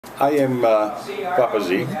I am Poppa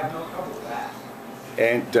Z,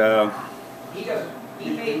 and he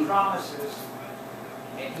made promises,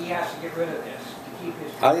 and he has to get rid of this to keep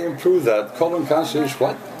his. I am proof that colon cancer is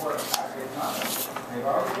what?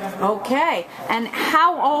 Okay, and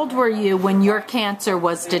how old were you when your cancer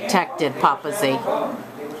was detected, Poppa Z?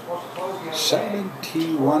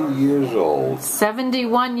 71 years old.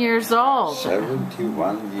 71 years old.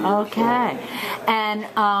 71 years old. Okay, and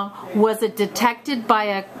was it detected by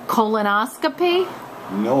a colonoscopy?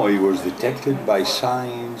 No, it was detected by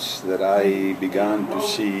signs that I began to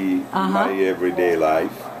see in my everyday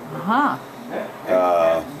life.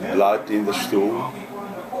 Blood in the stool.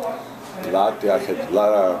 I had a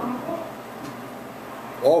lot of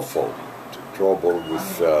awful trouble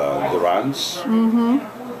with the runs.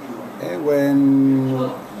 And when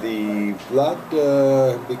the blood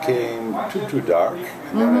became too dark,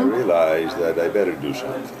 then I realized that I better do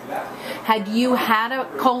something. Had you had a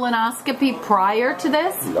colonoscopy prior to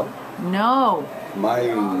this? No. No. My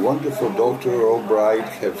wonderful Dr. Albright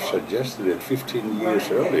have suggested it 15 years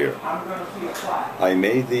earlier. He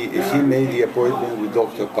made the appointment with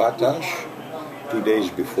Dr. Patash 2 days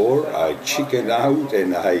before. I chickened out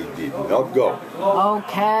and I did not go.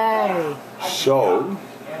 Okay. So,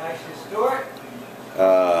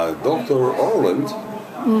 Dr. Orland,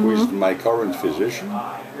 who is my current physician,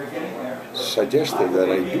 suggested that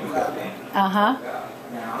I do have it.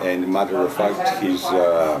 And matter of fact, his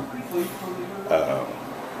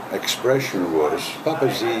expression was, "Poppa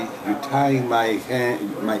Z, you tying my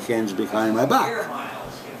hands behind my back.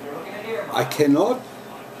 I cannot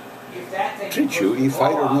treat you if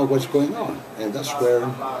I don't know what's going on." And that's where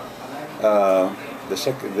the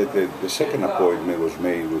second appointment was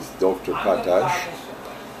made with Dr. Patash.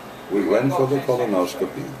 We went for the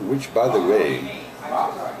colonoscopy, which, by the way,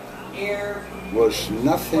 was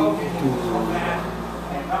nothing to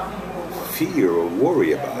fear or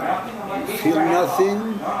worry about. You feel nothing,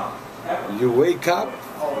 you wake up,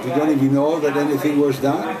 you don't even know that anything was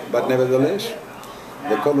done, but nevertheless,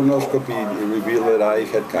 the colonoscopy revealed that I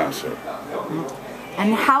had cancer.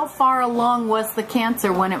 And how far along was the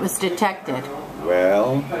cancer when it was detected?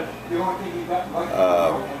 Well,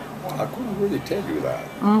 I couldn't really tell you that.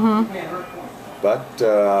 But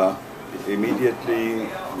immediately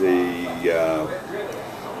the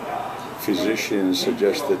physician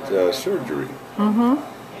suggested surgery.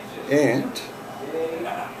 And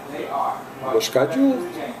was scheduled.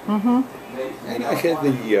 And I had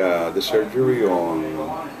the surgery on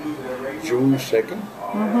June 2nd.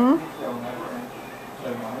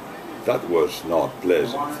 That was not a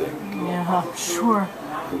pleasant thing. Yeah, sure.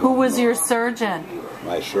 Who was your surgeon?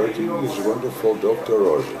 My surgeon is wonderful Dr.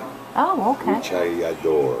 Rosen. Oh, okay. Which I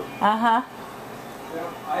adore. I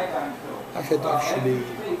had actually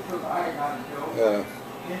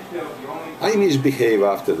I misbehaved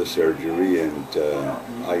after the surgery, and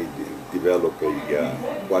I developed a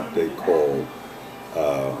what they call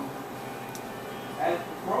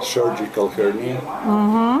surgical hernia,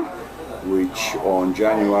 which on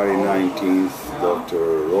January 19th, Dr.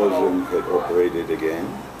 Rosen had operated again.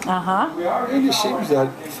 And it seems that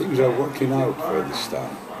things are working out for this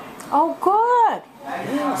time. Oh, good.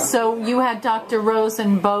 Yeah. So you had Dr.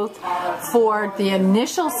 Rosen both for the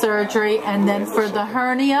initial surgery and then for the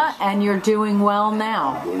hernia, and you're doing well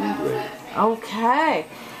now. Doing great. Okay.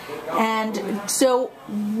 And so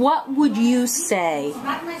what would you say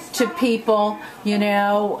to people, you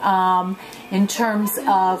know, in terms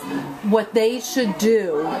of what they should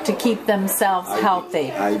do to keep themselves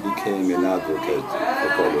healthy? I became an advocate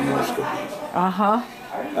for colonoscopy.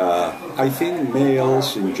 I think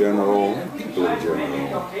males in general, people in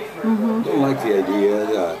general, don't like the idea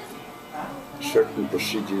that certain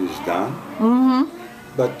procedure is done.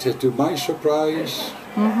 But to my surprise,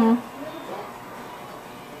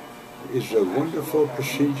 it's a wonderful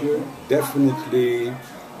procedure, definitely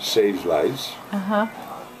saves lives.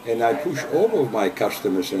 And I push all of my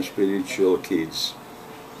customers and spiritual kids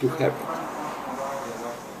to have it.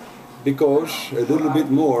 Because a little bit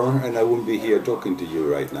more, and I wouldn't be here talking to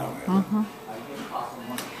you right now.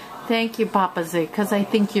 Thank you, Poppa Z, because I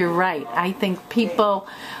think you're right. I think people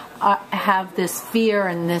have this fear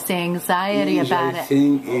and this anxiety about it. I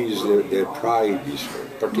think is their pride is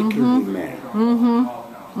hurt, particularly men.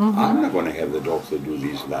 I'm not going to have the doctor do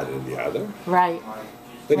this, that, and the other. Right.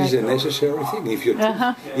 But it's a necessary thing. If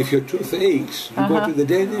your tooth aches, you go to the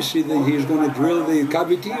dentist, either he's going to drill the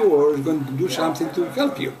cavity or he's going to do something to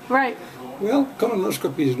help you. Right. Well,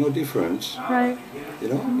 colonoscopy is no different. Right. You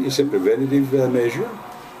know, it's a preventative measure.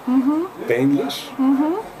 Painless.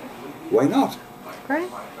 Why not? Great.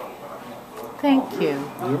 Thank you.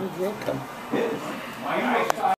 You're welcome.